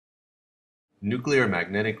Nuclear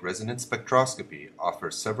magnetic resonance spectroscopy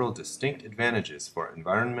offers several distinct advantages for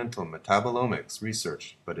environmental metabolomics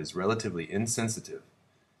research but is relatively insensitive.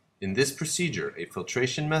 In this procedure, a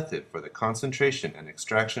filtration method for the concentration and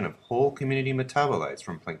extraction of whole community metabolites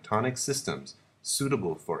from planktonic systems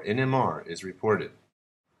suitable for NMR is reported.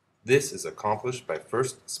 This is accomplished by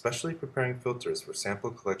first specially preparing filters for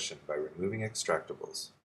sample collection by removing extractables.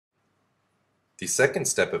 The second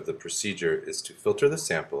step of the procedure is to filter the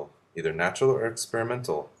sample, either natural or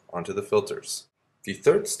experimental, onto the filters. The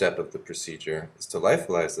third step of the procedure is to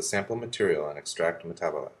lyophilize the sample material and extract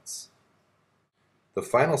metabolites. The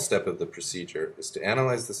final step of the procedure is to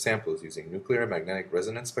analyze the samples using nuclear magnetic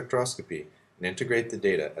resonance spectroscopy and integrate the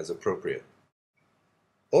data as appropriate.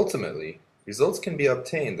 Ultimately, results can be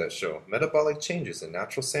obtained that show metabolic changes in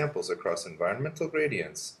natural samples across environmental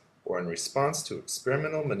gradients or in response to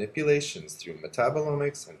experimental manipulations through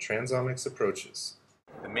metabolomics and trans-omics approaches.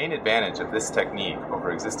 The main advantage of this technique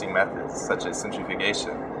over existing methods, such as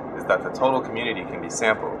centrifugation, is that the total community can be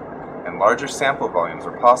sampled, and larger sample volumes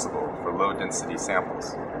are possible for low-density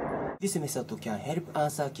samples. This method can help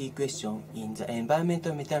answer key questions in the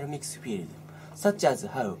environmental metabolomics field, such as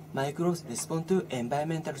how microbes respond to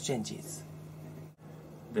environmental changes.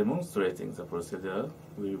 Demonstrating the procedure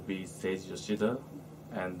will be Seiji Yoshida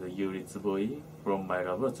and Yuuri Tsuboi from my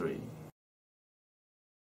laboratory.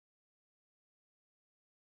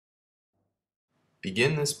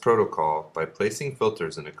 Begin this protocol by placing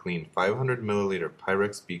filters in a clean 500 ml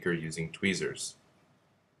Pyrex beaker using tweezers.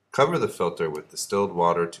 Cover the filter with distilled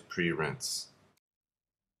water to pre-rinse.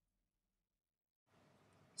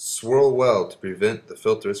 Swirl well to prevent the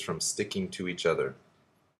filters from sticking to each other.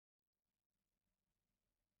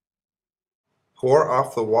 Pour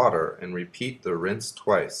off the water and repeat the rinse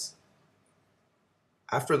twice.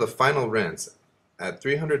 After the final rinse, add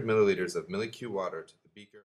 300 ml of millicue water to the beaker.